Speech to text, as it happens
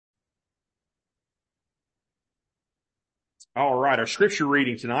All right, our scripture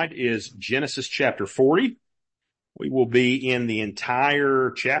reading tonight is Genesis chapter 40. We will be in the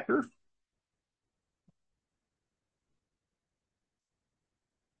entire chapter.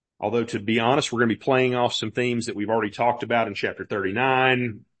 Although, to be honest, we're going to be playing off some themes that we've already talked about in chapter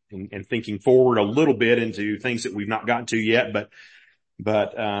 39 and thinking forward a little bit into things that we've not gotten to yet,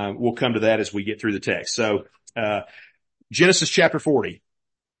 but we'll come to that as we get through the text. So, Genesis chapter 40.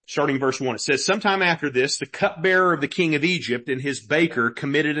 Starting verse 1, it says, "Sometime after this, the cupbearer of the king of Egypt and his baker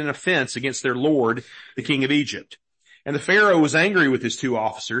committed an offense against their lord, the king of Egypt. And the Pharaoh was angry with his two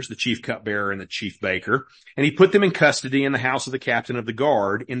officers, the chief cupbearer and the chief baker, and he put them in custody in the house of the captain of the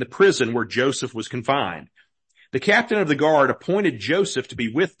guard in the prison where Joseph was confined. The captain of the guard appointed Joseph to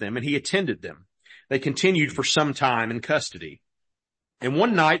be with them, and he attended them. They continued for some time in custody. And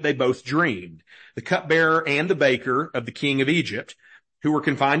one night they both dreamed, the cupbearer and the baker of the king of Egypt, who were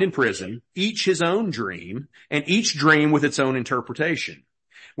confined in prison, each his own dream, and each dream with its own interpretation.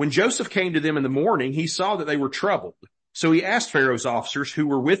 When Joseph came to them in the morning, he saw that they were troubled. So he asked Pharaoh's officers who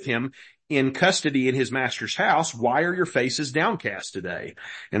were with him in custody in his master's house, 'Why are your faces downcast today?'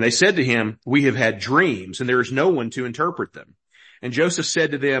 And they said to him, 'We have had dreams, and there is no one to interpret them.' And Joseph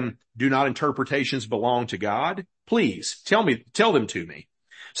said to them, 'Do not interpretations belong to God? Please tell them to me.'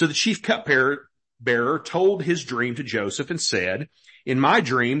 So the chief cupbearer told his dream to Joseph and said, 'In my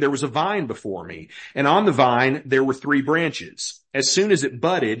dream, there was a vine before me, and on the vine there were 3 branches. As soon as it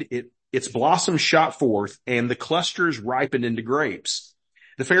budded, its blossoms shot forth, and the clusters ripened into grapes.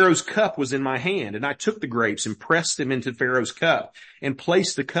 The Pharaoh's cup was in my hand, and I took the grapes and pressed them into Pharaoh's cup, and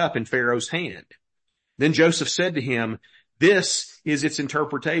placed the cup in Pharaoh's hand.' Then Joseph said to him, 'This is its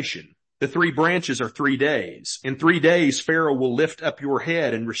interpretation. The 3 branches are 3 days. In 3 days, Pharaoh will lift up your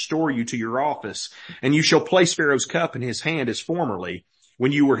head and restore you to your office, and you shall place Pharaoh's cup in his hand as formerly,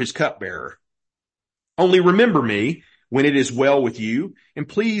 when you were his cupbearer. Only remember me when it is well with you, and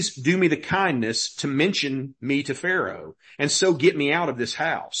please do me the kindness to mention me to Pharaoh, and so get me out of this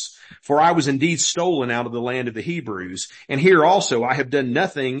house. For I was indeed stolen out of the land of the Hebrews, and here also I have done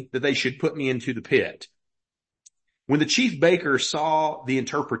nothing that they should put me into the pit.' When the chief baker saw the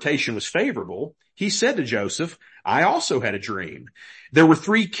interpretation was favorable, he said to Joseph, 'I also had a dream. There were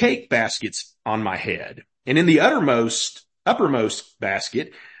 3 cake baskets on my head, and in the uppermost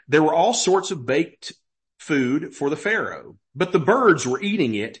basket, there were all sorts of baked food for the Pharaoh, but the birds were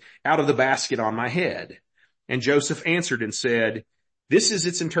eating it out of the basket on my head.' And Joseph answered and said, 'This is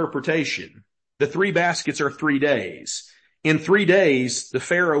its interpretation. The 3 baskets are 3 days. In 3 days, the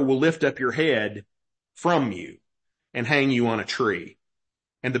Pharaoh will lift up your head from you and hang you on a tree,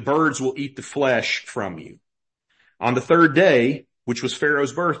 and the birds will eat the flesh from you. On the 3rd day, which was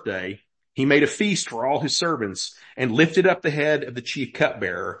Pharaoh's birthday, he made a feast for all his servants and lifted up the head of the chief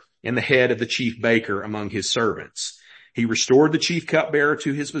cupbearer and the head of the chief baker among his servants. He restored the chief cupbearer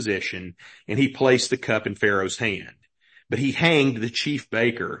to his position, and he placed the cup in Pharaoh's hand. But he hanged the chief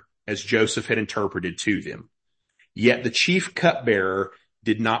baker as Joseph had interpreted to them. Yet the chief cupbearer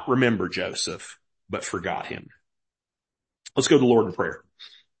did not remember Joseph, but forgot him." Let's go to the Lord in prayer.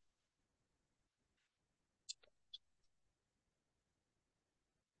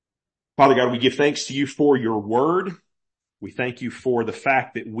 Father God, we give thanks to you for your word. We thank you for the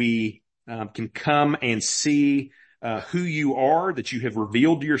fact that we can come and see who you are, that you have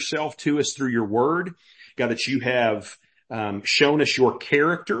revealed yourself to us through your word. God, that you have shown us your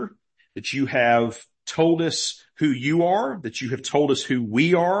character, that you have told us who you are, that you have told us who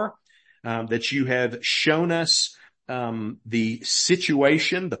we are, that you have shown us the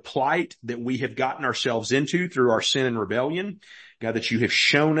situation, the plight that we have gotten ourselves into through our sin and rebellion. God, that you have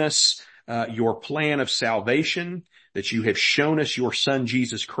shown us your plan of salvation, that you have shown us your son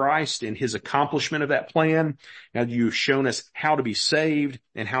Jesus Christ and his accomplishment of that plan. God, you have shown us how to be saved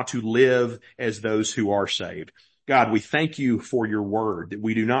and how to live as those who are saved. God, we thank you for your word, that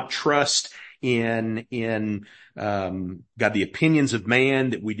we do not trust in God, the opinions of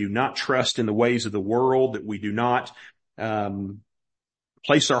man, that we do not trust in the ways of the world, that we do not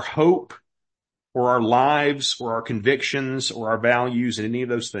place our hope or our lives or our convictions or our values in any of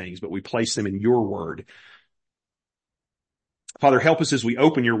those things, but we place them in your word. Father, help us as we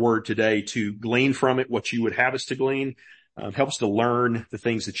open your word today to glean from it what you would have us to glean. Help us to learn the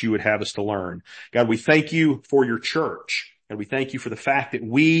things that you would have us to learn. God, we thank you for your church. And we thank you for the fact that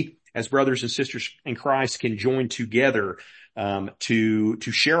we, as brothers and sisters in Christ, can join together to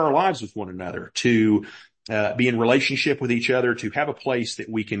share our lives with one another, to be in relationship with each other, to have a place that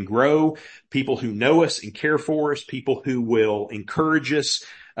we can grow, people who know us and care for us, people who will encourage us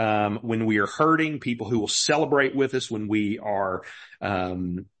when we are hurting, people who will celebrate with us when we are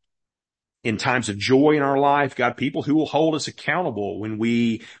in times of joy in our life, God, people who will hold us accountable when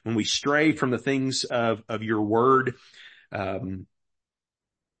we stray from the things of your word. God,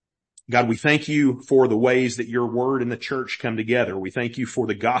 we thank you for the ways that your word and the church come together. We thank you for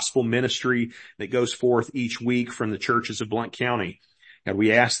the gospel ministry that goes forth each week from the churches of Blount County. God,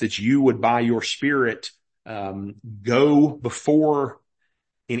 we ask that you would, by your Spirit, go before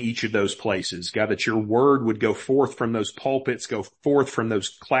in each of those places. God, that your word would go forth from those pulpits, go forth from those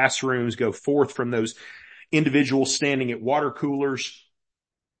classrooms, go forth from those individuals standing at water coolers.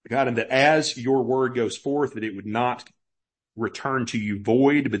 God, and that as your word goes forth, that it would not return to you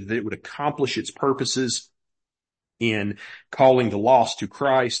void, but that it would accomplish its purposes in calling the lost to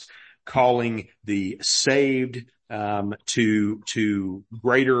Christ, calling the saved to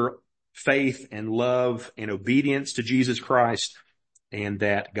greater faith and love and obedience to Jesus Christ. And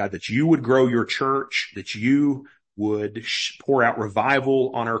that, God, that you would grow your church, that you would pour out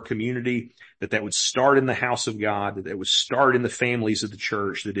revival on our community, that would start in the house of God, that it would start in the families of the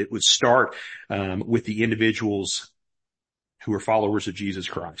church, that it would start with the individuals who are followers of Jesus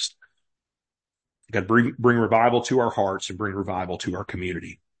Christ. God, bring revival to our hearts and bring revival to our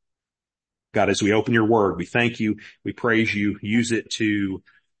community. God, as we open your word, we thank you, we praise you, use it to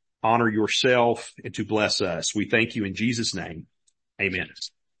honor yourself and to bless us. We thank you in Jesus' name. Amen.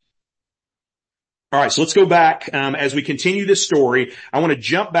 All right, so let's go back. As we continue this story, I want to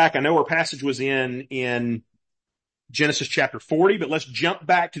jump back. I know our passage was in Genesis chapter 40, but let's jump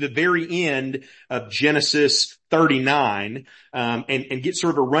back to the very end of Genesis 39, and get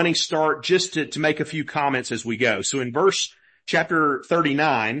sort of a running start just to make a few comments as we go. So in chapter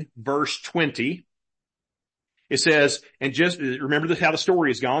 39, verse 20, it says, and just remember how the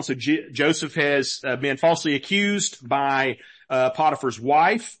story has gone. So Joseph has been falsely accused by Potiphar's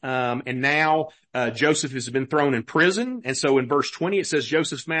wife, and now Joseph has been thrown in prison. And so in verse 20 it says,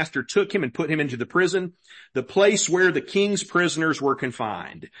 Joseph's master took him and put him into the prison, the place where the king's prisoners were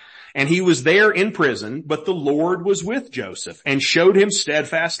confined. And he was there in prison, but the Lord was with Joseph and showed him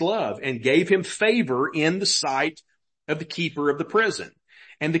steadfast love and gave him favor in the sight of the keeper of the prison.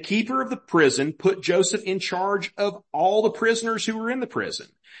 And the keeper of the prison put Joseph in charge of all the prisoners who were in the prison.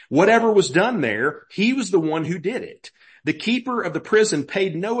 Whatever was done there, he was the one who did it. The keeper of the prison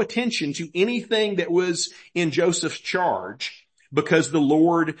paid no attention to anything that was in Joseph's charge because the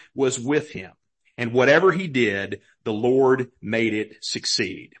Lord was with him. And whatever he did, the Lord made it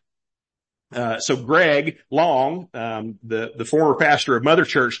succeed. So Greg Long, the former pastor of Mother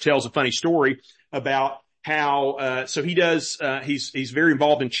Church, tells a funny story about how, so he does, he's very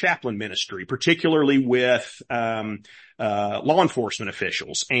involved in chaplain ministry, particularly with, law enforcement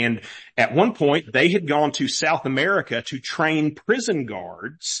officials. And at one point they had gone to South America to train prison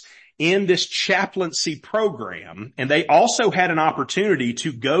guards in this chaplaincy program. And they also had an opportunity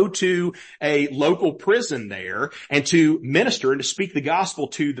to go to a local prison there and to minister and to speak the gospel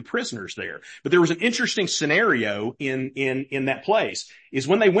to the prisoners there. But there was an interesting scenario in that place is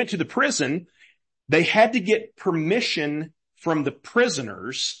when they went to the prison, they had to get permission from the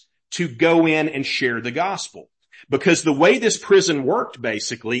prisoners to go in and share the gospel. Because the way this prison worked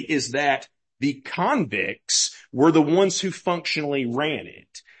basically is that the convicts were the ones who functionally ran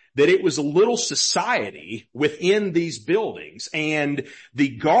it. That it was a little society within these buildings, and the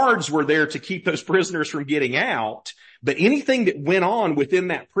guards were there to keep those prisoners from getting out. But anything that went on within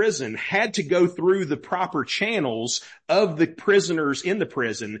that prison had to go through the proper channels of the prisoners in the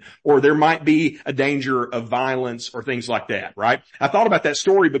prison, or there might be a danger of violence or things like that, right? I thought about that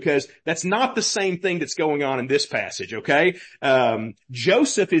story because that's not the same thing that's going on in this passage, okay?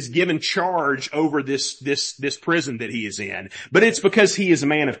 Joseph is given charge over this prison that he is in, but it's because he is a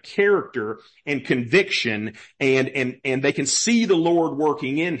man of character and conviction, and they can see the Lord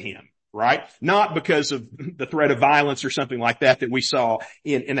working in him. Right? Not because of the threat of violence or something like that we saw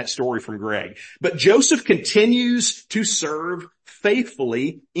in that story from Greg. But Joseph continues to serve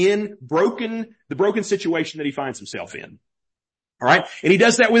faithfully in the broken situation that he finds himself in. All right? And he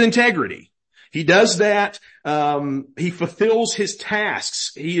does that with integrity. He does that, he fulfills his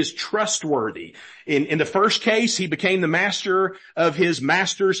tasks. He is trustworthy. In the first case, he became the master of his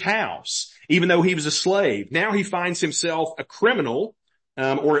master's house, even though he was a slave. Now he finds himself a criminal,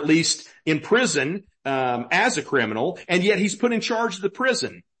 or at least in prison, as a criminal, and yet he's put in charge of the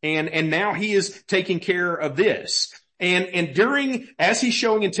prison. And now he is taking care of this. And as he's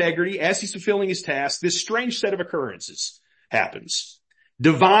showing integrity, as he's fulfilling his task, this strange set of occurrences happens.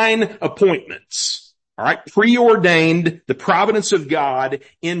 Divine appointments. All right. Preordained, the providence of God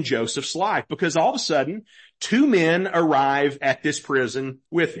in Joseph's life, because all of a sudden, two men arrive at this prison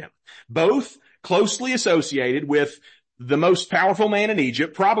with him, both closely associated with the most powerful man in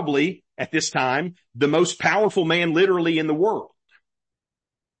Egypt, probably at this time, the most powerful man literally in the world.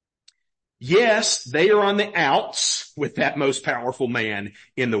 Yes, they are on the outs with that most powerful man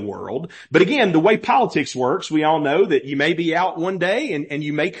in the world. But again, the way politics works, we all know that you may be out one day and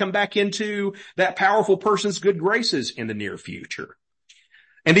you may come back into that powerful person's good graces in the near future.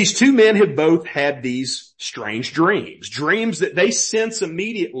 And these two men have both had these strange dreams that they sense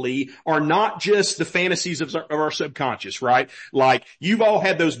immediately are not just the fantasies of our subconscious, right? Like you've all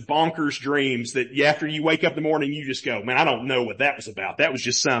had those bonkers dreams that after you wake up in the morning, you just go, man, I don't know what that was about. That was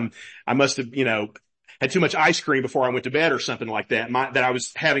just I must have, had too much ice cream before I went to bed or something like that, that I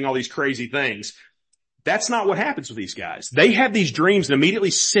was having all these crazy things. That's not what happens with these guys. They have these dreams and immediately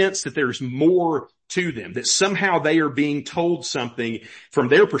sense that there's more to them, that somehow they are being told something from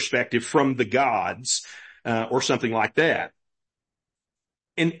their perspective from the gods, or something like that.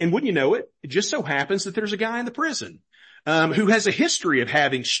 And wouldn't you know it, it just so happens that there's a guy in the prison, who has a history of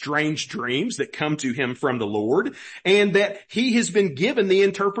having strange dreams that come to him from the Lord, and that he has been given the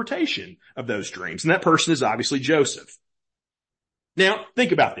interpretation of those dreams. And that person is obviously Joseph. Now,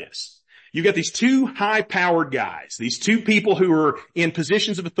 think about this. You've got these two high-powered guys, these two people who are in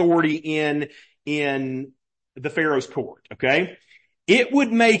positions of authority in the Pharaoh's court, okay? It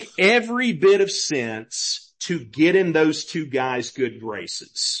would make every bit of sense to get in those two guys' good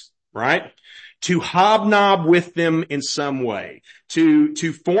graces, right? To hobnob with them in some way,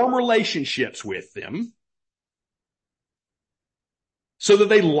 to form relationships with them, so that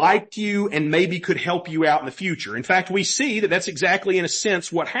they liked you and maybe could help you out in the future. In fact, we see that that's exactly, in a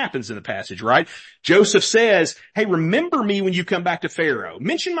sense, what happens in the passage, right? Joseph says, hey, remember me when you come back to Pharaoh.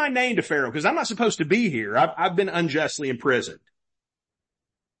 Mention my name to Pharaoh, because I'm not supposed to be here. I've been unjustly imprisoned.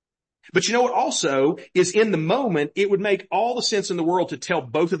 But you know what also is, in the moment, it would make all the sense in the world to tell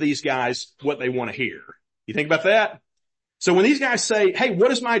both of these guys what they want to hear. You think about that? So when these guys say, hey, what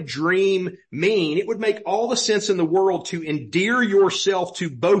does my dream mean? It would make all the sense in the world to endear yourself to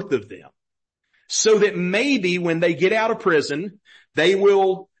both of them, so that maybe when they get out of prison, they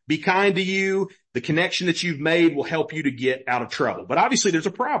will be kind to you. The connection that you've made will help you to get out of trouble. But obviously there's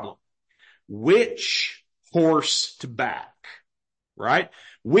a problem. Which horse to back, right?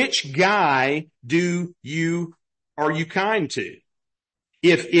 Which guy are you kind to?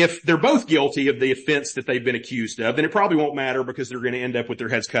 If they're both guilty of the offense that they've been accused of, then it probably won't matter, because they're going to end up with their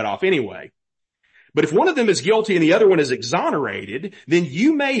heads cut off anyway. But if one of them is guilty and the other one is exonerated, then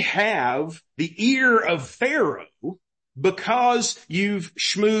you may have the ear of Pharaoh because you've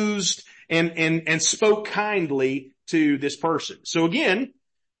schmoozed and spoke kindly to this person. So again,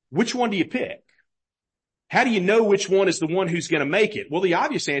 which one do you pick? How do you know which one is the one who's going to make it? Well, the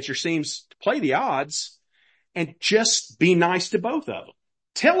obvious answer seems to play the odds and just be nice to both of them.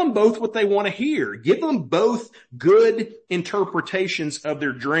 Tell them both what they want to hear. Give them both good interpretations of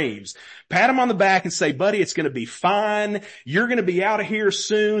their dreams. Pat them on the back and say, buddy, it's going to be fine. You're going to be out of here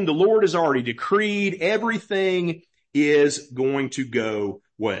soon. The Lord has already decreed. Everything is going to go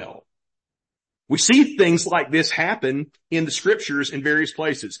well. We see things like this happen in the scriptures in various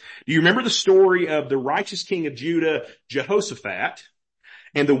places. Do you remember the story of the righteous king of Judah, Jehoshaphat,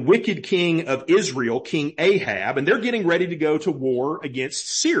 and the wicked king of Israel, King Ahab, and they're getting ready to go to war against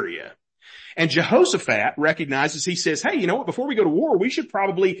Syria? And Jehoshaphat recognizes, he says, hey, you know what? Before we go to war, we should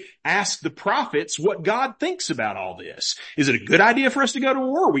probably ask the prophets what God thinks about all this. Is it a good idea for us to go to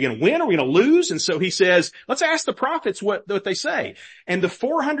war? Are we going to win? Are we going to lose? And so he says, let's ask the prophets what they say. And the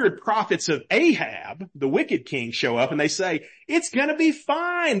 400 prophets of Ahab, the wicked king, show up and they say, it's going to be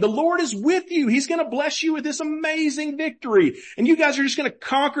fine. The Lord is with you. He's going to bless you with this amazing victory. And you guys are just going to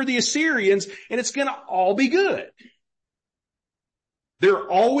conquer the Assyrians, and it's going to all be good. There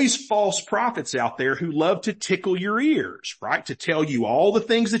are always false prophets out there who love to tickle your ears, right? To tell you all the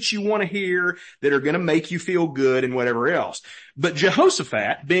things that you want to hear that are going to make you feel good and whatever else. But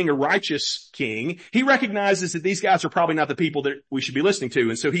Jehoshaphat, being a righteous king, he recognizes that these guys are probably not the people that we should be listening to.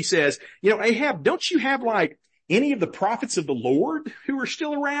 And so he says, you know, Ahab, don't you have like any of the prophets of the Lord who are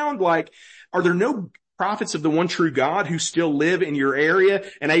still around? Like, are there no prophets of the one true God who still live in your area?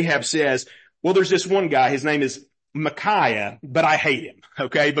 And Ahab says, well, there's this one guy, his name is Micaiah, but I hate him,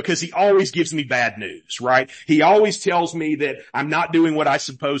 okay? Because he always gives me bad news, right? He always tells me that I'm not doing what I'm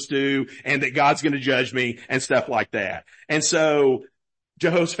supposed to and that God's going to judge me and stuff like that. And so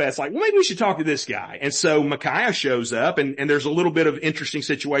Jehoshaphat's like, well, maybe we should talk to this guy. And so Micaiah shows up, and there's a little bit of interesting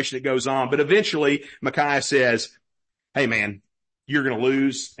situation that goes on. But eventually Micaiah says, hey man, you're going to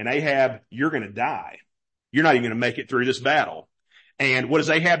lose, and Ahab, you're going to die. You're not even going to make it through this battle. And what does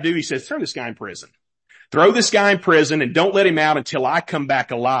Ahab do? He says, throw this guy in prison. Throw this guy in prison and don't let him out until I come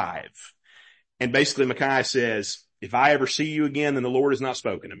back alive. And basically Micaiah says, if I ever see you again, then the Lord has not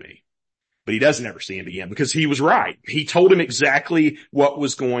spoken to me. But he doesn't ever see him again because he was right. He told him exactly what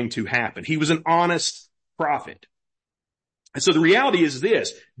was going to happen. He was an honest prophet. And so the reality is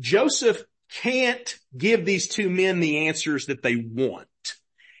this: Joseph can't give these two men the answers that they want.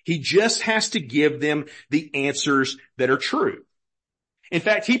 He just has to give them the answers that are true. In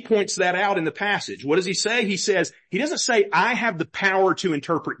fact, he points that out in the passage. What does he say? He doesn't say, I have the power to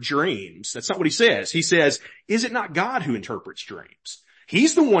interpret dreams. That's not what he says. He says, is it not God who interprets dreams?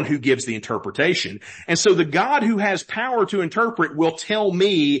 He's the one who gives the interpretation. And so the God who has power to interpret will tell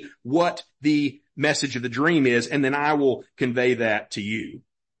me what the message of the dream is, and then I will convey that to you.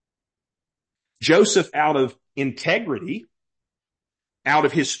 Joseph, out of integrity, out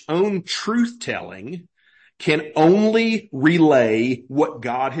of his own truth-telling, can only relay what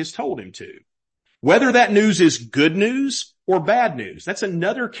God has told him to. Whether that news is good news or bad news. That's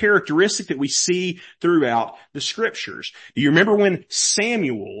another characteristic that we see throughout the scriptures. Do you remember when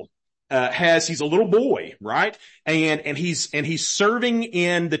Samuel he's a little boy, right? And he's serving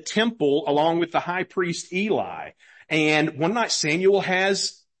in the temple along with the high priest Eli. And one night Samuel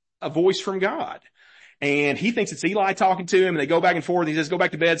has a voice from God. And he thinks it's Eli talking to him, and they go back and forth. He says, go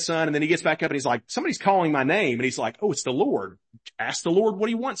back to bed, son. And then he gets back up and he's like, somebody's calling my name. And he's like, oh, it's the Lord. Ask the Lord what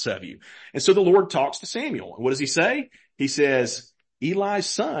he wants of you. And so the Lord talks to Samuel. And what does he say? He says, Eli's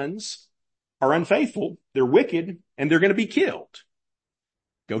sons are unfaithful. They're wicked, and they're going to be killed.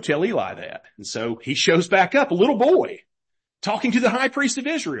 Go tell Eli that. And so he shows back up, a little boy, talking to the high priest of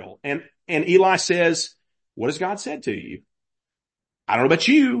Israel. And Eli says, what has God said to you? I don't know about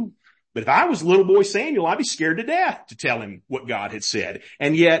you, but if I was little boy Samuel, I'd be scared to death to tell him what God had said.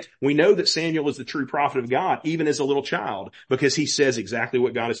 And yet we know that Samuel is the true prophet of God, even as a little child, because he says exactly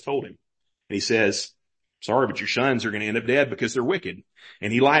what God has told him. And he says, sorry, but your sons are going to end up dead because they're wicked.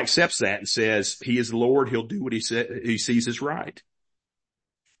 And Eli accepts that and says, he is the Lord. He'll do what he sees is right.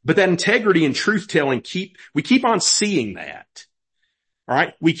 But that integrity and truth-telling we keep on seeing that. All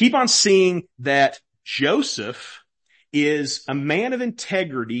right. We keep on seeing that Joseph is a man of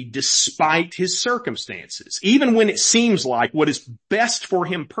integrity despite his circumstances. Even when it seems like what is best for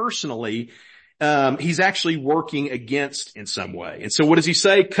him personally, he's actually working against in some way. And so what does he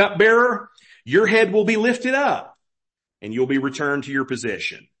say? Cupbearer, your head will be lifted up and you'll be returned to your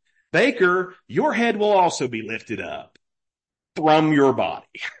position. Baker, your head will also be lifted up from your body,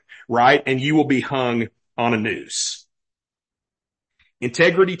 right? And you will be hung on a noose.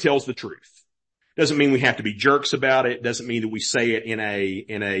 Integrity tells the truth. Doesn't mean we have to be jerks about it. Doesn't mean that we say it in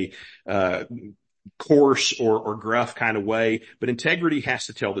a coarse or gruff kind of way. But integrity has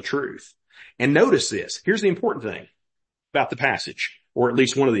to tell the truth. And notice this. Here's the important thing about the passage, or at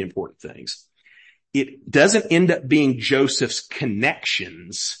least one of the important things. It doesn't end up being Joseph's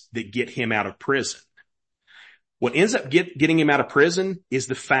connections that get him out of prison. What ends up getting him out of prison is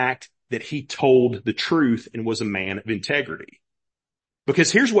the fact that he told the truth and was a man of integrity.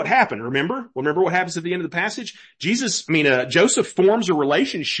 Because here's what happened. Remember what happens at the end of the passage? Joseph forms a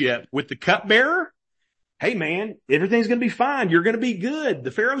relationship with the cupbearer. Hey man, everything's going to be fine. You're going to be good.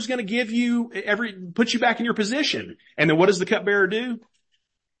 The Pharaoh's going to give you put you back in your position. And then what does the cupbearer do?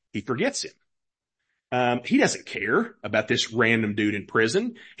 He forgets him. He doesn't care about this random dude in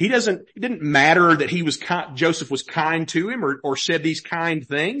prison. It didn't matter that Joseph was kind to him or said these kind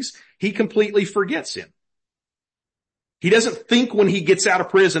things. He completely forgets him. He doesn't think when he gets out of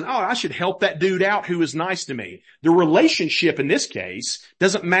prison, oh, I should help that dude out who is nice to me. The relationship in this case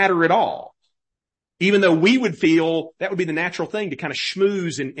doesn't matter at all. Even though we would feel that would be the natural thing to kind of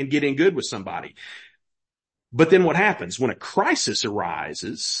schmooze and get in good with somebody. But then what happens? When a crisis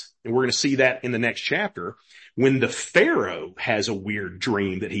arises, and we're going to see that in the next chapter, when the Pharaoh has a weird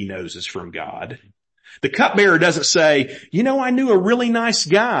dream that he knows is from God, the cupbearer doesn't say, I knew a really nice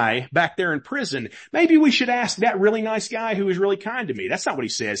guy back there in prison. Maybe we should ask that really nice guy who was really kind to me. That's not what he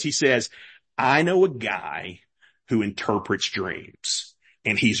says. He says, I know a guy who interprets dreams,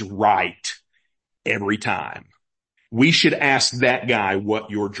 and he's right every time. We should ask that guy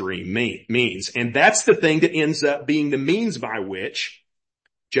what your dream means. And that's the thing that ends up being the means by which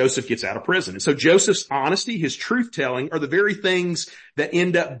Joseph gets out of prison. And so Joseph's honesty, his truth-telling are the very things that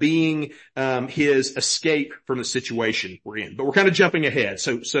end up being his escape from the situation we're in. But we're kind of jumping ahead,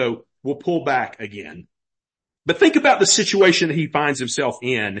 so we'll pull back again. But think about the situation that he finds himself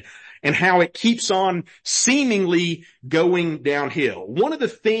in and how it keeps on seemingly going downhill. One of the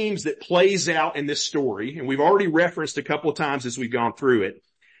themes that plays out in this story, and we've already referenced a couple of times as we've gone through it,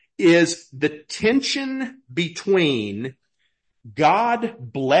 is the tension between God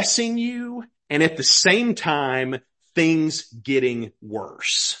blessing you and at the same time things getting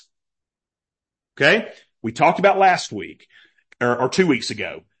worse. Okay? We talked about last week or 2 weeks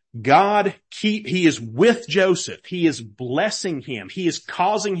ago. He is with Joseph. He is blessing him. He is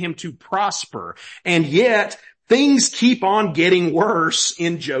causing him to prosper. And yet things keep on getting worse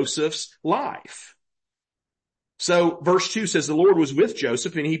in Joseph's life. So verse 2 says the Lord was with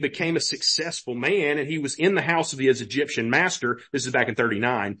Joseph and he became a successful man and he was in the house of his Egyptian master. This is back in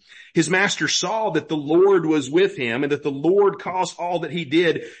 39. His master saw that the Lord was with him and that the Lord caused all that he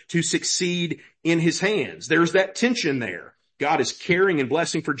did to succeed in his hands. There's that tension there. God is caring and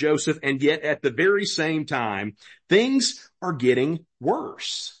blessing for Joseph, and yet at the very same time, things are getting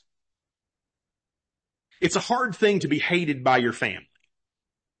worse. It's a hard thing to be hated by your family,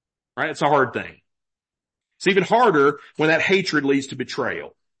 right? It's a hard thing. It's even harder when that hatred leads to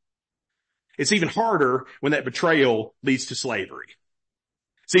betrayal. It's even harder when that betrayal leads to slavery.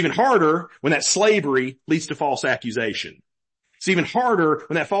 It's even harder when that slavery leads to false accusation. It's even harder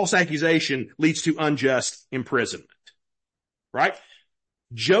when that false accusation leads to unjust imprisonment. Right?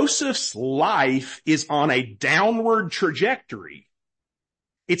 Joseph's life is on a downward trajectory.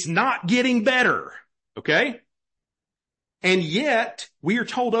 It's not getting better. Okay? And yet, we are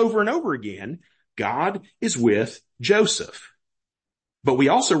told over and over again, God is with Joseph. But we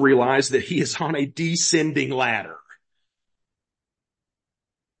also realize that he is on a descending ladder.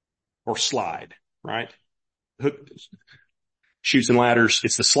 Or slide, right? Chutes and ladders,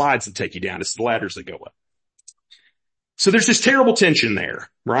 it's the slides that take you down. It's the ladders that go up. So there's this terrible tension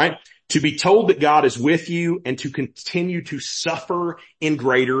there, right? To be told that God is with you and to continue to suffer in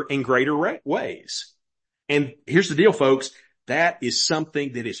greater and greater ways. And here's the deal, folks. That is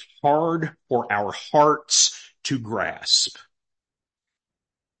something that is hard for our hearts to grasp.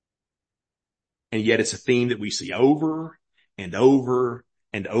 And yet it's a theme that we see over and over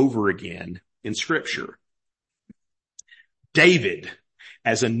and over again in Scripture. David,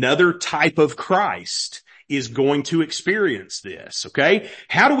 as another type of Christ, is going to experience this, okay?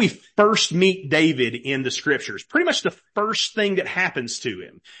 How do we first meet David in the Scriptures? Pretty much the first thing that happens to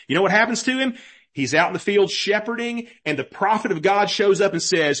him. You know what happens to him? He's out in the field shepherding, and the prophet of God shows up and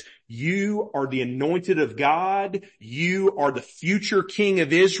says, you are the anointed of God. You are the future king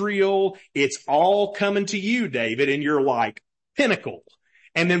of Israel. It's all coming to you, David. And you're like, pinnacle.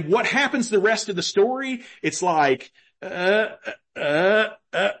 And then what happens the rest of the story? It's like, and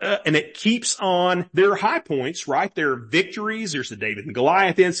it keeps on. There are high points, right? There are victories. There's the David and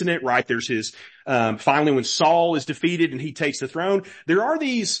Goliath incident, right? There's his, finally when Saul is defeated and he takes the throne. There are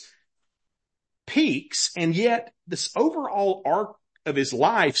these peaks, and yet this overall arc of his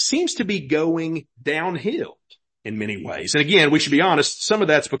life seems to be going downhill in many ways. And again, we should be honest, some of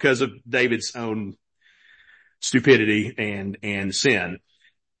that's because of David's own stupidity and sin.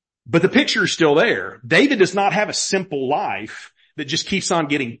 But the picture is still there. David does not have a simple life that just keeps on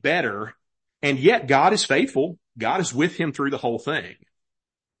getting better, and yet God is faithful. God is with him through the whole thing.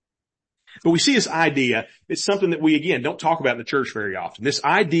 But we see this idea, it's something that we, again, don't talk about in the church very often. This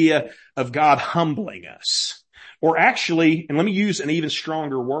idea of God humbling us. Or actually, and let me use an even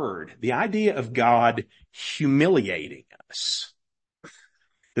stronger word, the idea of God humiliating us.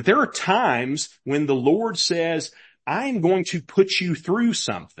 That there are times when the Lord says, I'm going to put you through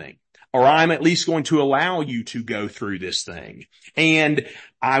something, or I'm at least going to allow you to go through this thing. And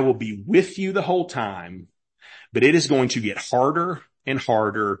I will be with you the whole time, but it is going to get harder and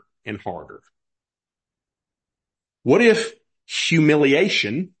harder and harder. What if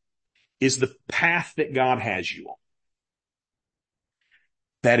humiliation is the path that God has you on?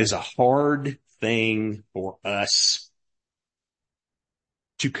 That is a hard thing for us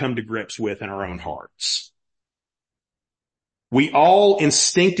to come to grips with in our own hearts. We all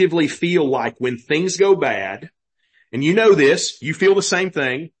instinctively feel like when things go bad, and you know this, you feel the same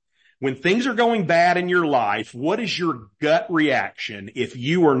thing. When things are going bad in your life, what is your gut reaction if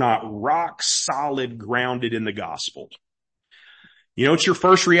you are not rock solid grounded in the gospel? You know what your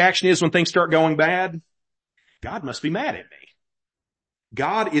first reaction is when things start going bad? God must be mad at me.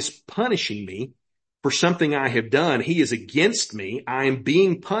 God is punishing me for something I have done. He is against me. I am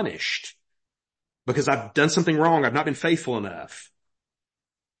being punished because I've done something wrong. I've not been faithful enough.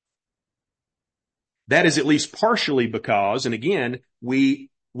 That is at least partially because, and again, we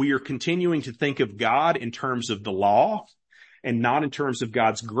are continuing to think of God in terms of the law and not in terms of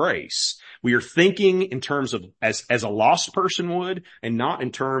God's grace. We are thinking in terms of as a lost person would, and not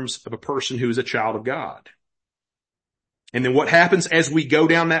in terms of a person who is a child of God. And then what happens as we go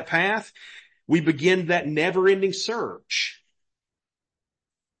down that path? We begin that never-ending search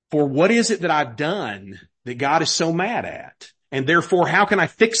for what is it that I've done that God is so mad at? And therefore, how can I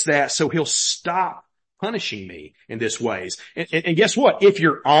fix that so he'll stop punishing me in this ways? And guess what? If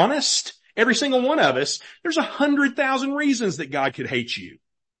you're honest Every single one of us, there's 100,000 reasons that God could hate you.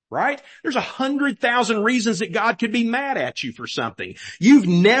 Right? There's 100,000 reasons that God could be mad at you for something.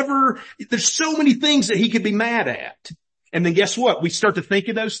 There's so many things that he could be mad at. And then guess what? We start to think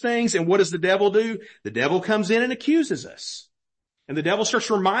of those things, and what does the devil do? The devil comes in and accuses us. And the devil starts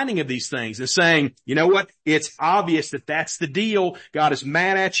reminding of these things and saying, you know what? It's obvious that that's the deal. God is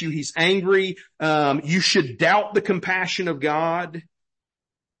mad at you. He's angry. You should doubt the compassion of God,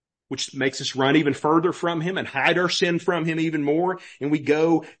 which makes us run even further from him and hide our sin from him even more. And we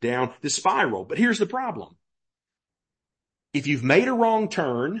go down the spiral. But here's the problem. If you've made a wrong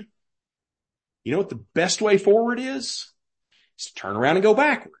turn, you know what the best way forward is? It's to turn around and go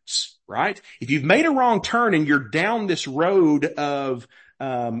backwards, right? If you've made a wrong turn and you're down this road of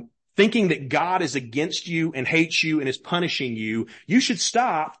thinking that God is against you and hates you and is punishing you, you should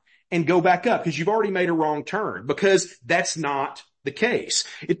stop and go back up because you've already made a wrong turn, because that's not the case.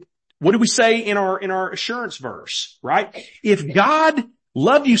 What do we say in our assurance verse, right? If God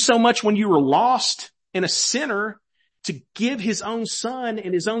loved you so much when you were lost and a sinner to give his own son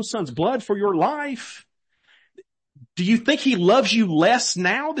and his own son's blood for your life, do you think he loves you less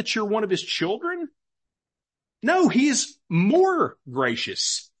now that you're one of his children? No, he is more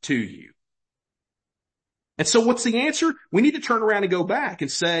gracious to you. And so what's the answer? We need to turn around and go back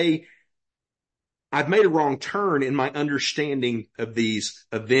and say, I've made a wrong turn in my understanding of these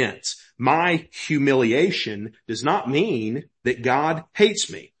events. My humiliation does not mean that God hates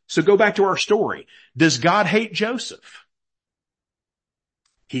me. So go back to our story. Does God hate Joseph?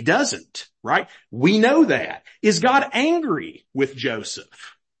 He doesn't, right? We know that. Is God angry with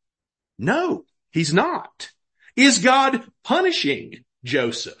Joseph? No, he's not. Is God punishing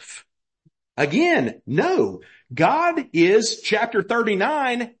Joseph? Again, no. God is, chapter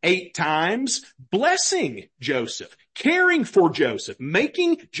 39, 8 times, blessing Joseph, caring for Joseph,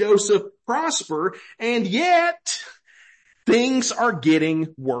 making Joseph prosper, and yet things are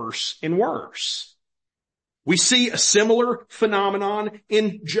getting worse and worse. We see a similar phenomenon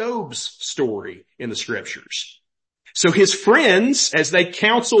in Job's story in the scriptures. So his friends, as they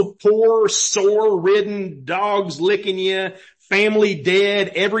counsel poor, sore-ridden, dogs licking you, family dead,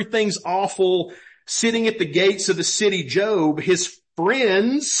 everything's awful, sitting at the gates of the city Job, his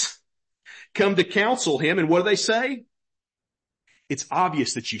friends come to counsel him, and what do they say? It's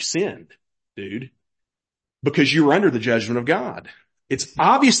obvious that you sinned, dude, because you were under the judgment of God. It's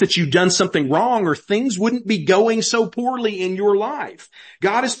obvious that you've done something wrong, or things wouldn't be going so poorly in your life.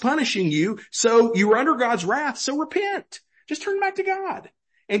 God is punishing you, so you were under God's wrath, so repent. Just turn back to God.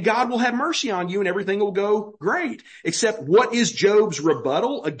 And God will have mercy on you and everything will go great. Except what is Job's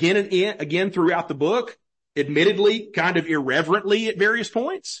rebuttal again and again throughout the book? Admittedly, kind of irreverently at various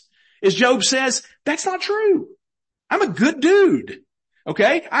points. Is Job says, that's not true. I'm a good dude.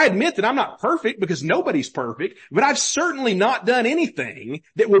 Okay? I admit that I'm not perfect because nobody's perfect, but I've certainly not done anything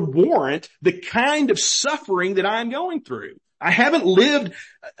that would warrant the kind of suffering that I'm going through. I haven't lived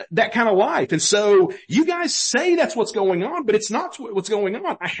that kind of life. And so you guys say that's what's going on, but it's not what's going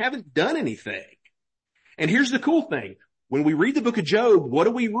on. I haven't done anything. And here's the cool thing. When we read the book of Job, what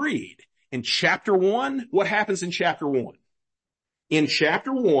do we read? In chapter 1, what happens in chapter 1? In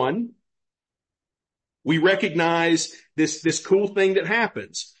chapter 1, we recognize this cool thing that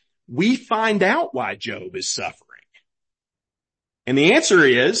happens. We find out why Job is suffering. And the answer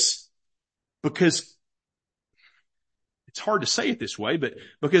is because it's hard to say it this way, but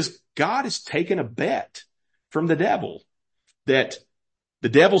because God has taken a bet from the devil that the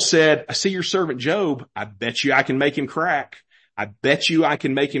devil said, I see your servant Job. I bet you I can make him crack. I bet you I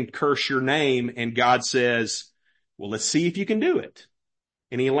can make him curse your name. And God says, well, let's see if you can do it.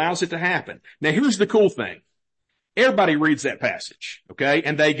 And he allows it to happen. Now, here's the cool thing. Everybody reads that passage, okay?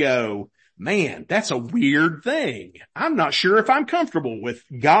 And they go, man, that's a weird thing. I'm not sure if I'm comfortable with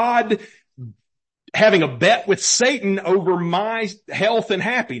God having a bet with Satan over my health and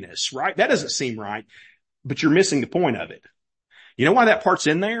happiness, right? That doesn't seem right, but you're missing the point of it. You know why that part's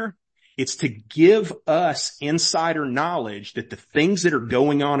in there? It's to give us insider knowledge that the things that are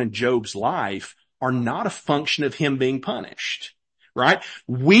going on in Job's life are not a function of him being punished, right?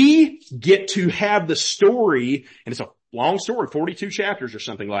 We get to have the story, and it's a long story, 42 chapters or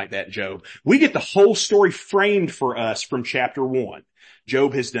something like that, Job. We get the whole story framed for us from chapter 1.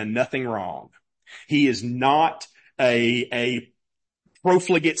 Job has done nothing wrong. He is not a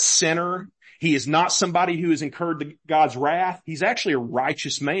profligate sinner. He is not somebody who has incurred God's wrath. He's actually a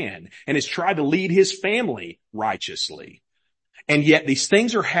righteous man and has tried to lead his family righteously. And yet these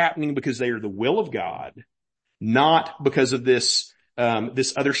things are happening because they are the will of God, not because of this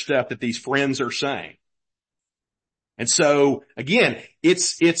other stuff that these friends are saying. And so again,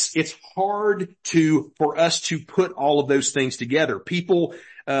 it's hard for us to put all of those things together. People,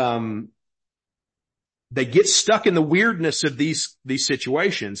 they get stuck in the weirdness of these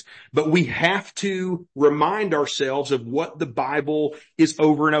situations, but we have to remind ourselves of what the Bible is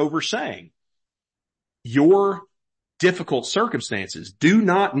over and over saying. Your difficult circumstances do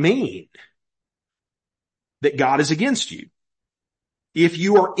not mean that God is against you. If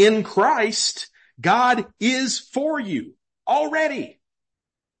you are in Christ, God is for you already.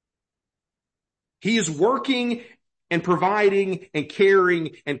 He is working and providing and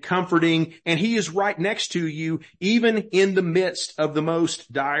caring and comforting, and he is right next to you even in the midst of the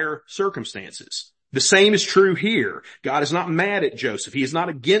most dire circumstances. The same is true here. God is not mad at Joseph. He is not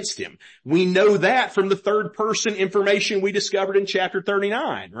against him. We know that from the third person information we discovered in chapter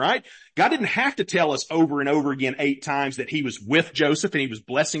 39, right? God didn't have to tell us over and over again 8 times that he was with Joseph and he was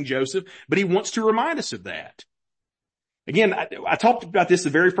blessing Joseph, but he wants to remind us of that. Again, I talked about this the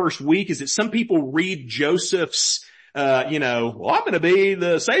very first week, is that some people read Joseph's well, I'm going to be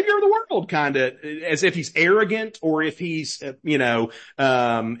the savior of the world, kind of, as if he's arrogant, or if he's,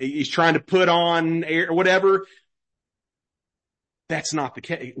 he's trying to put on air or whatever. That's not the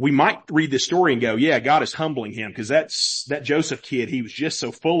case. We might read this story and go, yeah, God is humbling him, because that Joseph kid, he was just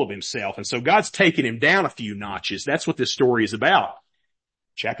so full of himself. And so God's taking him down a few notches. That's what this story is about.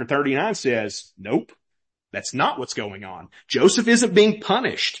 Chapter 39 says, nope, that's not what's going on. Joseph isn't being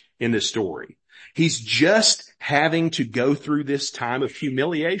punished in this story. He's just having to go through this time of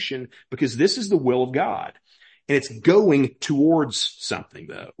humiliation because this is the will of God. And it's going towards something,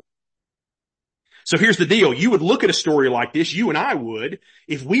 though. So here's the deal. You would look at a story like this, you and I would,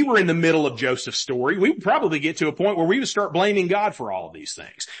 if we were in the middle of Joseph's story, we would probably get to a point where we would start blaming God for all of these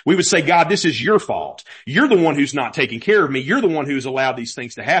things. We would say, God, this is your fault. You're the one who's not taking care of me. You're the one who's allowed these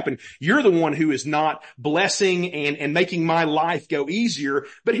things to happen. You're the one who is not blessing and making my life go easier.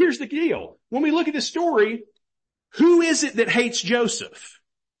 But here's the deal. When we look at this story, who is it that hates Joseph?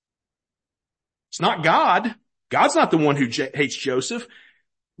 It's not God. God's not the one who hates Joseph.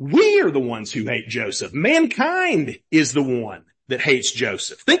 We are the ones who hate Joseph. Mankind is the one that hates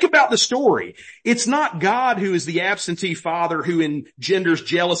Joseph. Think about the story. It's not God who is the absentee father who engenders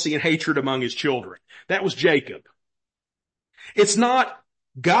jealousy and hatred among his children. That was Jacob. It's not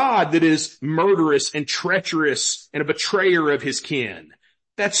God that is murderous and treacherous and a betrayer of his kin.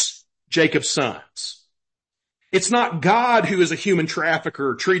 That's Jacob's sons. It's not God who is a human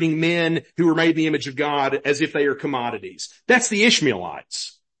trafficker treating men who are made in the image of God as if they are commodities. That's the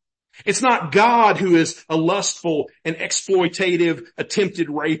Ishmaelites. It's not God who is a lustful and exploitative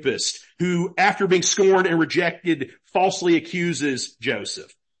attempted rapist who, after being scorned and rejected, falsely accuses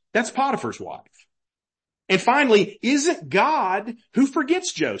Joseph. That's Potiphar's wife. And finally, isn't God who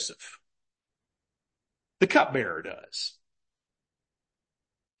forgets Joseph. The cupbearer does.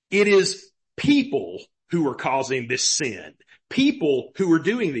 It is people who are causing this sin. People who are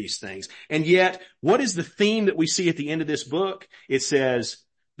doing these things. And yet, what is the theme that we see at the end of this book? It says,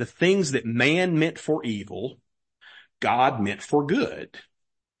 the things that man meant for evil, God meant for good.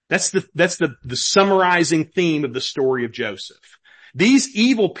 That's the summarizing theme of the story of Joseph. These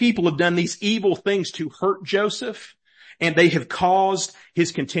evil people have done these evil things to hurt Joseph, and they have caused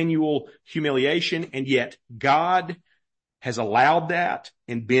his continual humiliation, and yet God has allowed that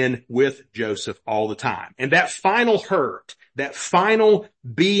and been with Joseph all the time. And that final hurt, that final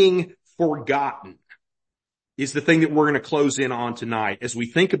being forgotten, is the thing that we're going to close in on tonight as we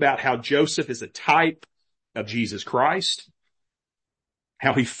think about how Joseph is a type of Jesus Christ,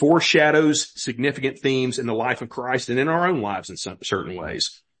 how he foreshadows significant themes in the life of Christ and in our own lives in some certain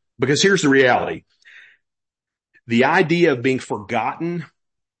ways. Because here's the reality. The idea of being forgotten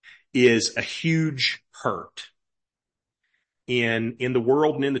is a huge hurt in the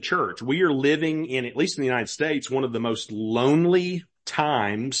world and in the church. We are living in, at least in the United States, one of the most lonely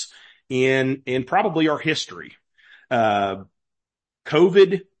times in probably our history.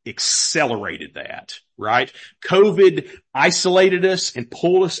 COVID accelerated that, right? COVID isolated us and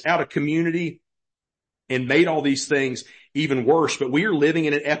pulled us out of community and made all these things even worse. But we are living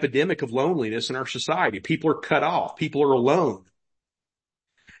in an epidemic of loneliness in our society. People are cut off. People are alone.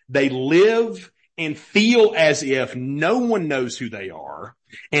 They live and feel as if no one knows who they are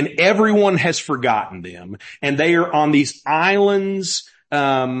and everyone has forgotten them. And they are on these islands,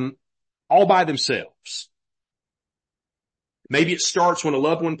 all by themselves. Maybe it starts when a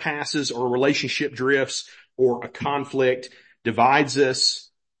loved one passes or a relationship drifts or a conflict divides us.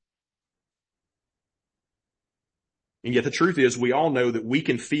 And yet the truth is we all know that we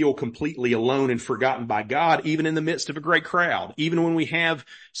can feel completely alone and forgotten by God even in the midst of a great crowd, even when we have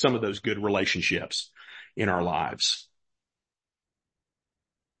some of those good relationships in our lives.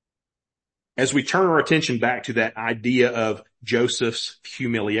 as we turn our attention back to that idea of Joseph's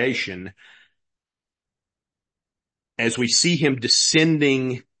humiliation, as we see him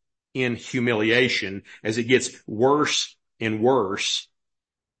descending in humiliation, as it gets worse and worse,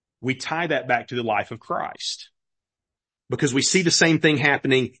 we tie that back to the life of Christ. Because we see the same thing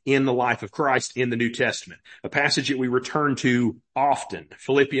happening in the life of Christ in the New Testament. A passage that we return to often,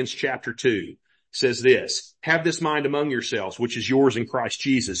 Philippians chapter 2, says this: "Have this mind among yourselves, which is yours in Christ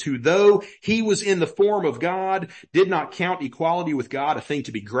Jesus, who though he was in the form of God, did not count equality with God a thing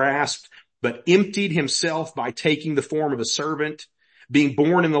to be grasped, but emptied himself by taking the form of a servant, being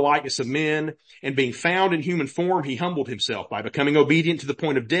born in the likeness of men, and being found in human form, he humbled himself by becoming obedient to the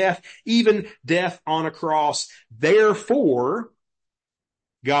point of death, even death on a cross. Therefore,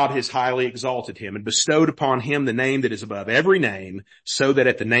 God has highly exalted him and bestowed upon him the name that is above every name, so that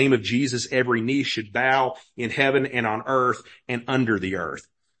at the name of Jesus every knee should bow in heaven and on earth and under the earth."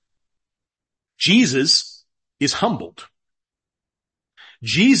 Jesus is humbled.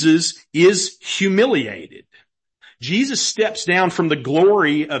 Jesus is humiliated. Jesus steps down from the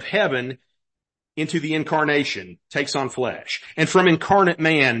glory of heaven into the incarnation, takes on flesh, and from incarnate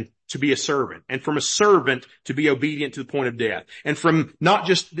man to be a servant, and from a servant to be obedient to the point of death, and from not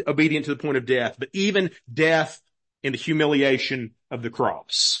just obedient to the point of death, but even death in the humiliation of the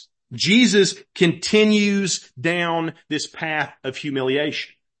cross. Jesus continues down this path of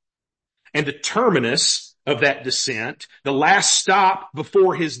humiliation. And the terminus of that descent, the last stop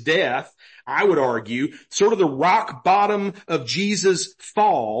before his death, I would argue, sort of the rock bottom of Jesus'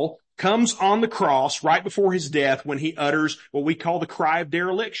 fall, comes on the cross right before his death when he utters what we call the cry of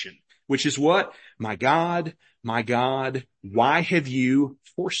dereliction, which is what? My God, why have you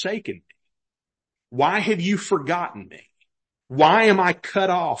forsaken me? Why have you forgotten me? Why am I cut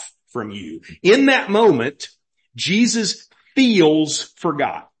off from you? In that moment, Jesus feels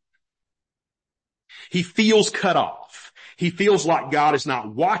forgotten. He feels cut off. He feels like God is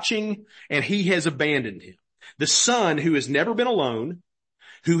not watching and he has abandoned him. The Son who has never been alone,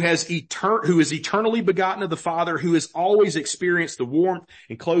 who is eternally begotten of the Father, who has always experienced the warmth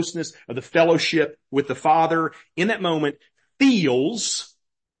and closeness of the fellowship with the Father, in that moment feels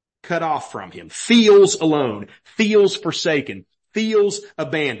cut off from him, feels alone, feels forsaken, feels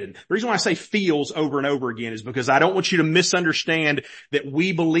abandoned. The reason why I say feels over and over again is because I don't want you to misunderstand that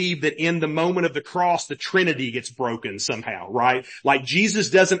we believe that in the moment of the cross, the Trinity gets broken somehow, right? Like Jesus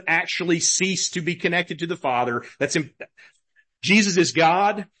doesn't actually cease to be connected to the Father. Jesus is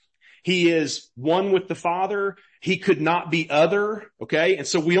God. He is one with the Father. He could not be other, okay? And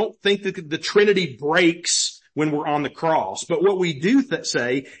so we don't think that the Trinity breaks when we're on the cross. But what we do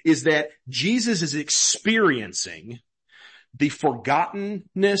say is that Jesus is experiencing the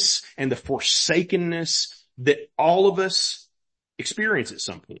forgottenness and the forsakenness that all of us experience at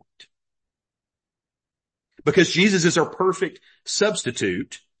some point. Because Jesus is our perfect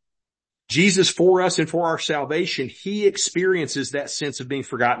substitute, Jesus for us and for our salvation, he experiences that sense of being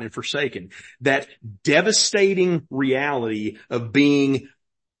forgotten and forsaken, that devastating reality of being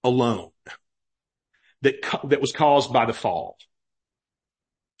alone that was caused by the fall.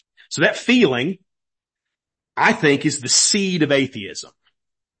 So that feeling, I think, is the seed of atheism.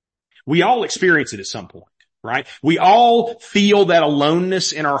 We all experience it at some point, right? We all feel that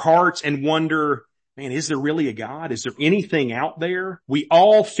aloneness in our hearts and wonder, man, is there really a God? Is there anything out there? We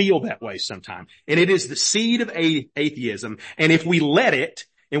all feel that way sometime. And it is the seed of atheism. And if we let it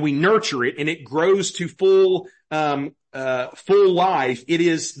and we nurture it and it grows to full life, it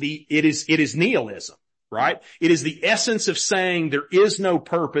is nihilism, right? It is the essence of saying there is no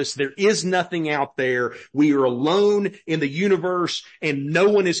purpose. There is nothing out there. We are alone in the universe and no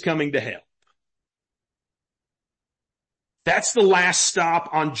one is coming to help. That's the last stop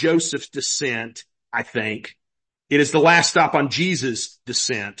on Joseph's descent, I think. It is the last stop on Jesus'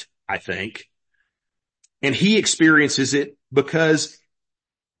 descent, I think. And he experiences it because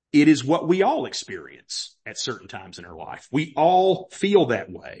it is what we all experience at certain times in our life. We all feel that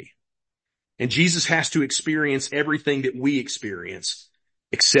way. And Jesus has to experience everything that we experience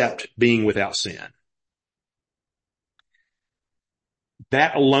except being without sin.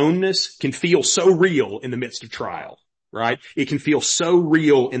 That aloneness can feel so real in the midst of trial. Right? It can feel so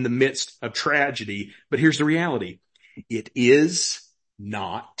real in the midst of tragedy, but here's the reality. It is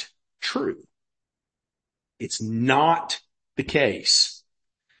not true. It's not the case.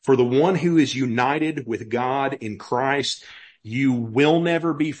 For the one who is united with God in Christ, you will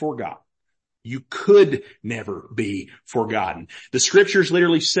never be forgotten. You could never be forgotten. The scriptures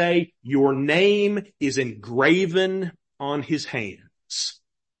literally say your name is engraven on his hands.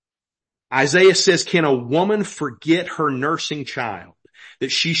 Isaiah says, can a woman forget her nursing child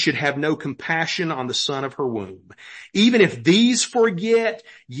that she should have no compassion on the son of her womb. Even if these forget,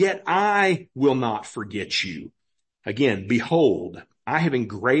 yet I will not forget you. Again, behold, I have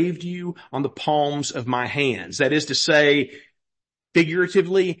engraved you on the palms of my hands. That is to say,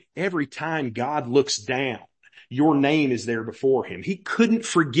 figuratively, every time God looks down, your name is there before him. He couldn't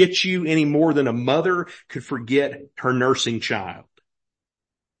forget you any more than a mother could forget her nursing child.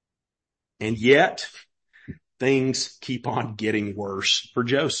 And yet, things keep on getting worse for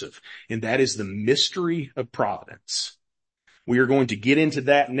Joseph. And that is the mystery of providence. We are going to get into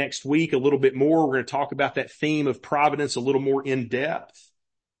that next week a little bit more. We're going to talk about that theme of providence a little more in depth.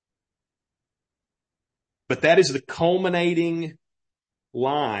 But that is the culminating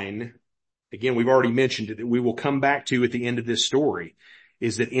line. Again, we've already mentioned it, that we will come back to at the end of this story,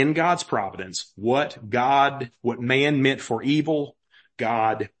 is that in God's providence, what man meant for evil,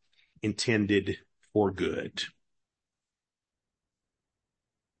 God intended for good.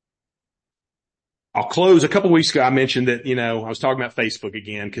 I'll close. A couple of weeks ago, I mentioned that, I was talking about Facebook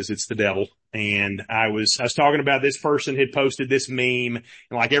again because it's the devil. And I was talking about this person had posted this meme, and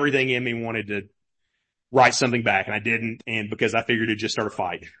like everything in me wanted to write something back, and I didn't, and because I figured it'd just start a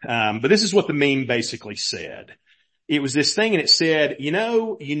fight. But this is what the meme basically said. It was this thing, and it said,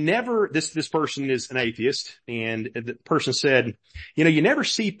 this person is an atheist, and the person said, you never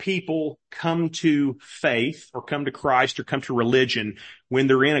see people come to faith or come to Christ or come to religion when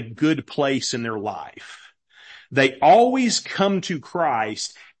they're in a good place in their life. They always come to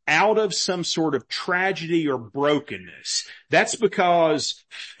Christ out of some sort of tragedy or brokenness. That's because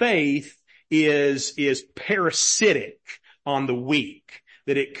faith is parasitic on the weak,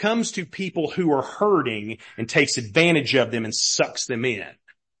 that it comes to people who are hurting and takes advantage of them and sucks them in,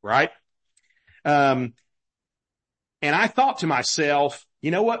 right? And I thought to myself, you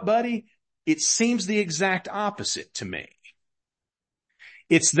know what, buddy? It seems the exact opposite to me.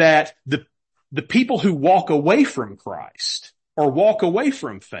 It's that the people who walk away from Christ or walk away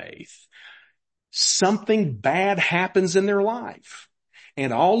from faith, something bad happens in their life.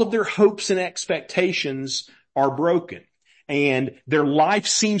 And all of their hopes and expectations are broken. And their life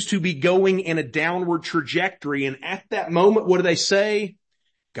seems to be going in a downward trajectory. And at that moment, what do they say?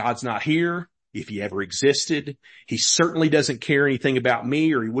 God's not here. If he ever existed, he certainly doesn't care anything about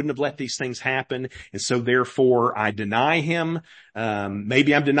me, or he wouldn't have let these things happen. And so therefore I deny him.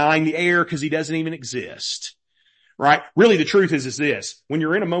 Maybe I'm denying the heir because he doesn't even exist. Right? Really, the truth is this. When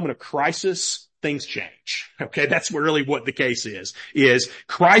you're in a moment of crisis, things change. Okay. That's really what the case is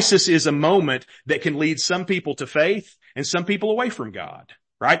crisis is a moment that can lead some people to faith and some people away from God.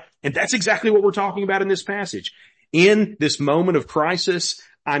 Right? And that's exactly what we're talking about in this passage. In this moment of crisis,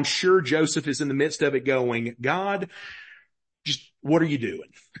 I'm sure Joseph is in the midst of it going, God, just what are you doing?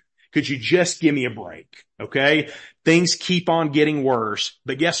 Could you just give me a break? Okay. Things keep on getting worse,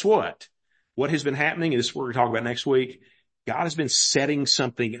 but guess what? What has been happening, and this is what we're going to talk about next week, God has been setting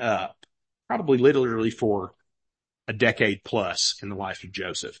something up, probably literally for a decade plus in the life of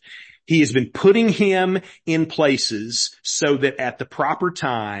Joseph. He has been putting him in places so that at the proper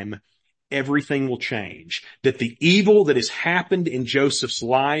time, everything will change. That the evil that has happened in Joseph's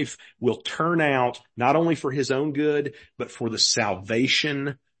life will turn out not only for his own good, but for the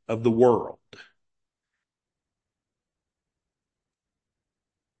salvation of the world.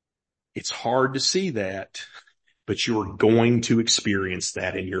 It's hard to see that, but you're going to experience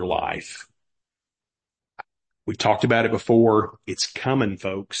that in your life. We've talked about it before. It's coming,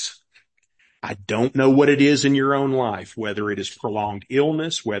 folks. I don't know what it is in your own life, whether it is prolonged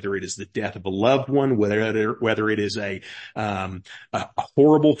illness, whether it is the death of a loved one, whether it is a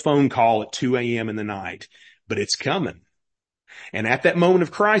horrible phone call at 2 a.m. in the night, but it's coming. And at that moment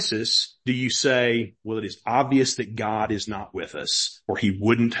of crisis, do you say, well, it is obvious that God is not with us, or he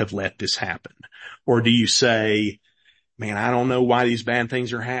wouldn't have let this happen? Or do you say, man, I don't know why these bad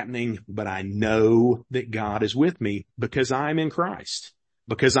things are happening, but I know that God is with me because I'm in Christ,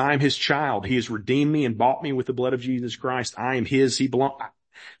 because I'm his child. He has redeemed me and bought me with the blood of Jesus Christ. I am his. He belongs.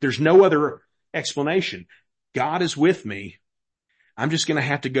 There's no other explanation. God is with me. I'm just going to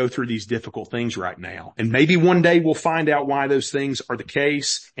have to go through these difficult things right now. And maybe one day we'll find out why those things are the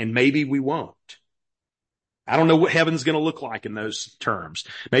case, and maybe we won't. I don't know what heaven's going to look like in those terms.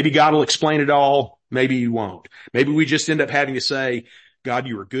 Maybe God will explain it all. Maybe he won't. Maybe we just end up having to say, God,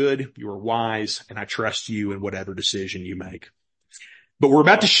 you are good, you are wise, and I trust you in whatever decision you make. But we're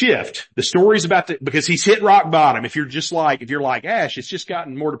about to shift. The story's about to, because he's hit rock bottom. If you're like, Ash, it's just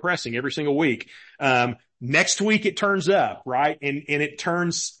gotten more depressing every single week. Next week it turns up, right? And it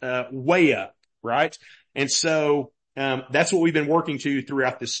turns, way up, right? And so, that's what we've been working to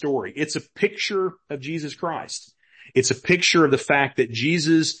throughout this story. It's a picture of Jesus Christ. It's a picture of the fact that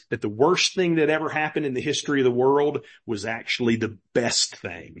that the worst thing that ever happened in the history of the world was actually the best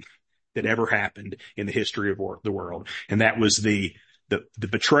thing that ever happened in the history of the world. And that was the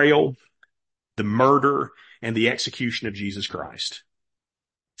betrayal, the murder, and the execution of Jesus Christ.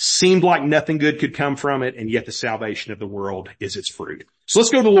 Seemed like nothing good could come from it, and yet the salvation of the world is its fruit. So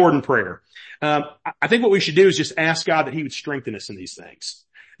let's go to the Lord in prayer. I think what we should do is just ask God that He would strengthen us in these things.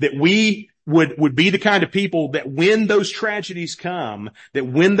 That we would be the kind of people that when those tragedies come, that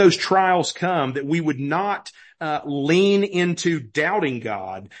when those trials come, that we would not lean into doubting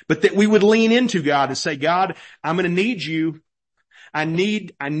God, but that we would lean into God and say, God, I'm going to need you. I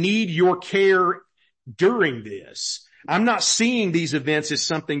need your care during this. I'm not seeing these events as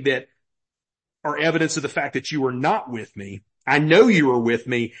something that are evidence of the fact that you are not with me. I know you are with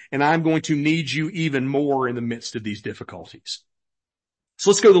me, and I'm going to need you even more in the midst of these difficulties. So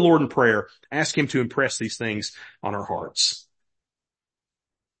let's go to the Lord in prayer. Ask Him to impress these things on our hearts.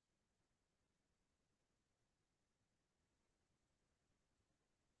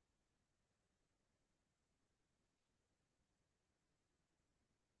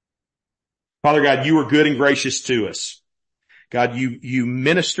 Father God, you are good and gracious to us. God, you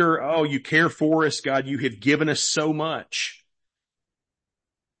minister. Oh, you care for us. God, you have given us so much.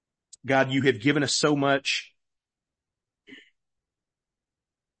 God, you have given us so much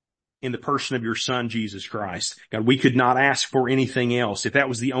in the person of your Son, Jesus Christ. God, we could not ask for anything else. If that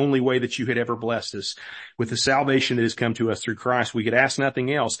was the only way that you had ever blessed us with the salvation that has come to us through Christ, we could ask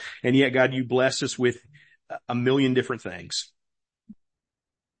nothing else. And yet, God, you bless us with a million different things.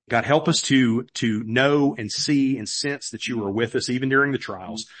 God, help us to know and see and sense that you are with us even during the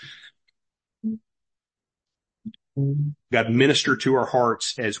trials. God, minister to our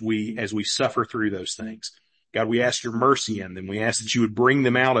hearts as we suffer through those things. God, we ask your mercy in them. We ask that you would bring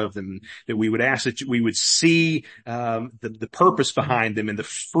them out of them, that we would ask that we would see the purpose behind them and the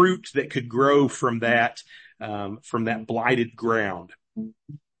fruit that could grow from that blighted ground.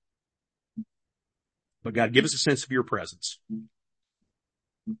 But God, give us a sense of your presence,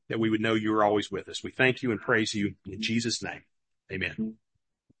 that we would know you are always with us. We thank you and praise you in Jesus' name. Amen.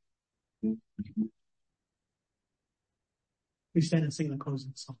 We stand and sing the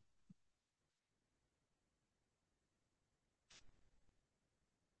closing song.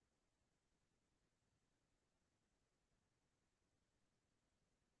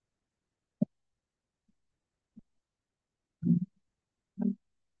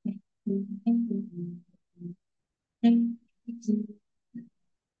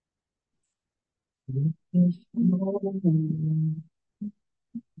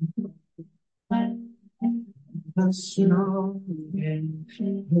 A strong and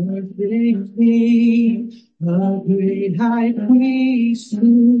perfect King, a great high priest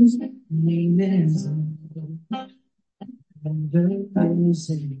whose name is and the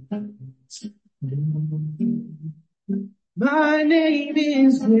risen. My name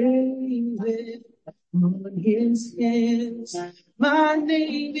is graven on his hands. My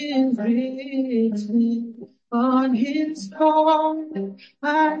name is written on his heart.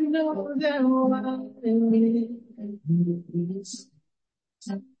 I know that while I live is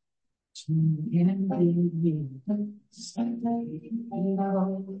to envy me.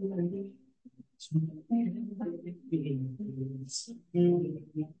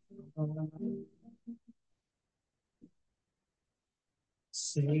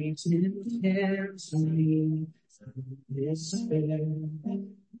 Satan tempts me to despair,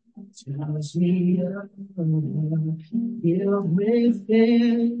 tells me guilt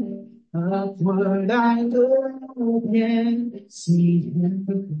within. Upward I look and see him,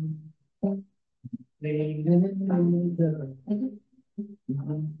 laden under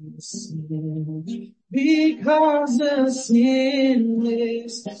my sin. Because the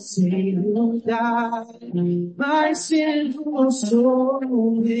sinless Savior died, my sinful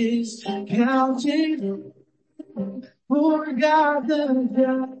soul is counted for God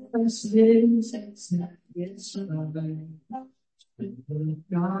the justice satisfied.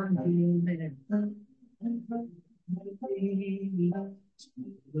 God in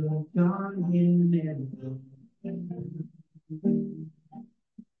God in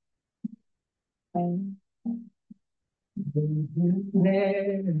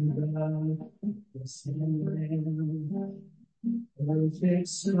perfect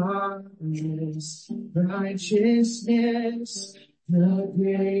smartness, righteousness, the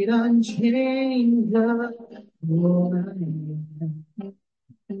great unchained love, Lord, I am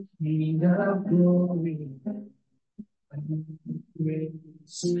King of glory.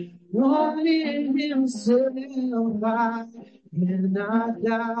 Grace, one in himself, I cannot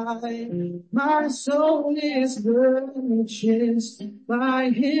die. My soul is purchased by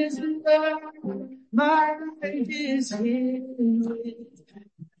his blood. My life is hidden with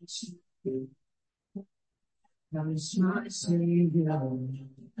Christ, my Savior.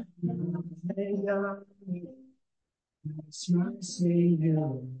 Christ, my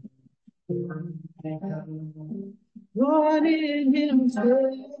Savior. Born in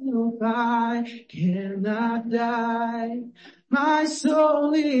himself, I cannot die. My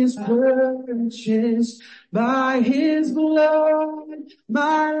soul is purchased by his blood.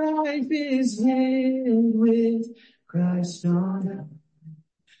 My life is hid with Christ on earth.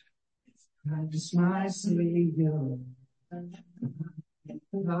 Christ, my Savior.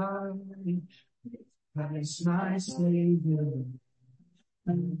 Christ, my Savior.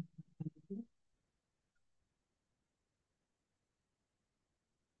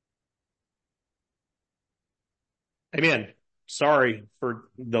 Amen. Sorry for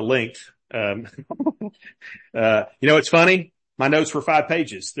the length. It's funny. My notes were 5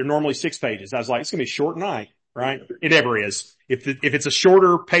 pages. They're normally 6 pages. I was like, it's going to be a short night, right? It never is. If it's a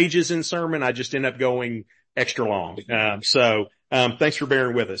shorter pages in sermon, I just end up going extra long. Thanks for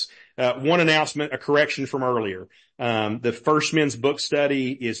bearing with us. One announcement, a correction from earlier. The first men's book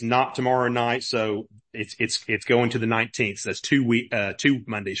study is not tomorrow night, so it's going to the 19th. So that's 2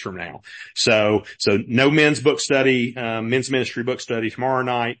 Mondays from now. So no men's book study, men's ministry book study tomorrow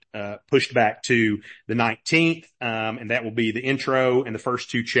night, pushed back to the 19th. And that will be the intro and the first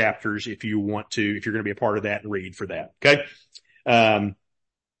 2 chapters if you're going to be a part of that and read for that. Okay.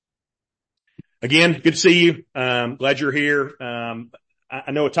 Again, good to see you. Glad you're here.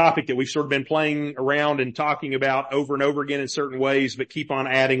 I know a topic that we've sort of been playing around and talking about over and over again in certain ways, but keep on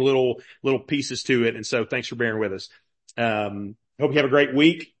adding little pieces to it. And so thanks for bearing with us. Hope you have a great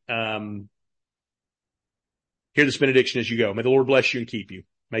week. Hear this benediction as you go. May the Lord bless you and keep you.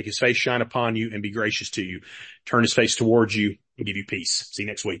 Make his face shine upon you and be gracious to you. Turn his face towards you and give you peace. See you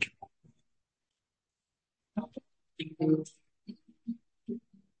next week.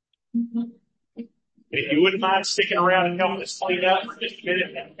 If you wouldn't mind sticking around and helping us clean up for just a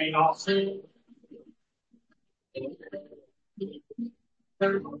minute, that would be awesome.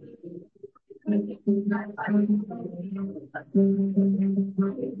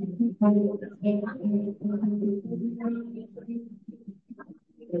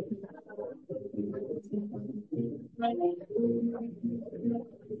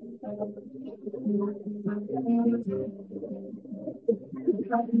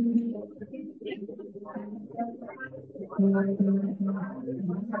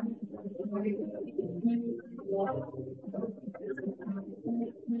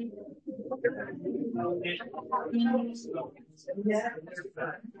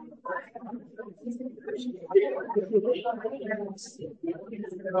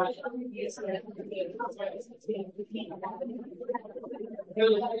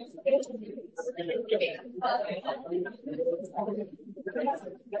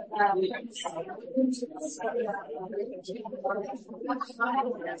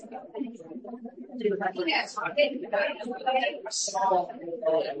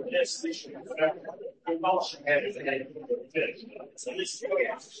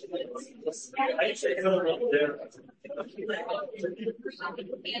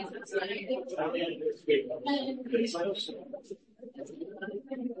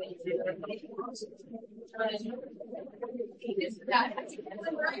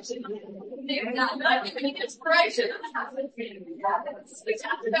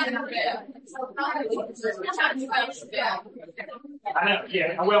 I know,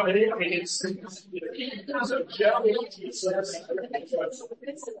 yeah. Well, it's so Joe,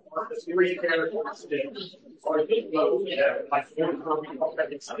 three characters or like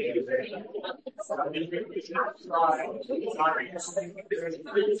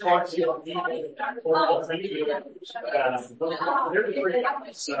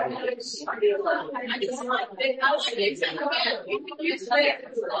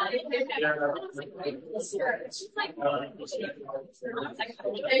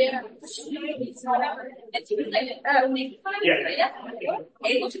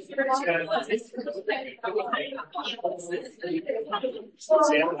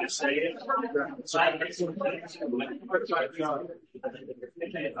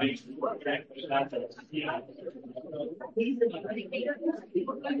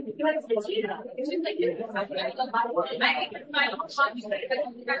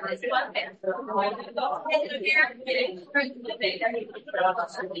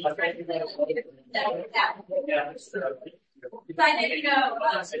I didn't know,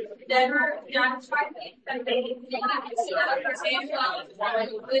 Denver, John Charlie, and they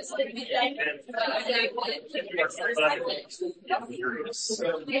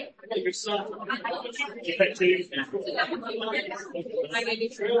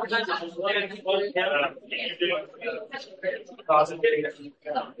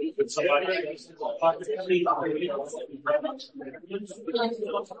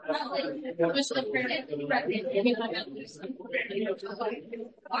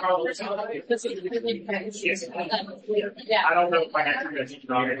I don't know if I have to mention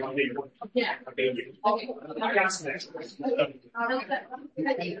yeah. Okay. I got some next.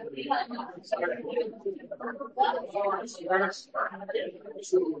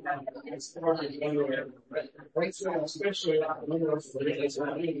 Especially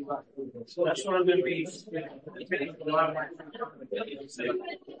so that's what I'm going to be.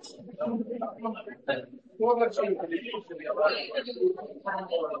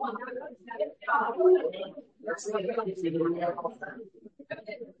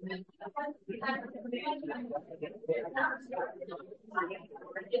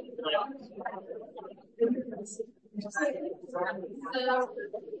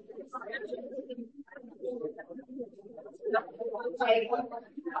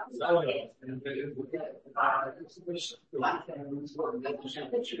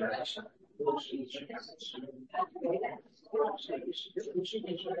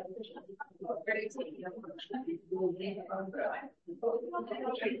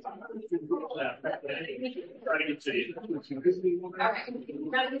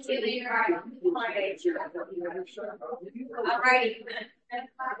 All right.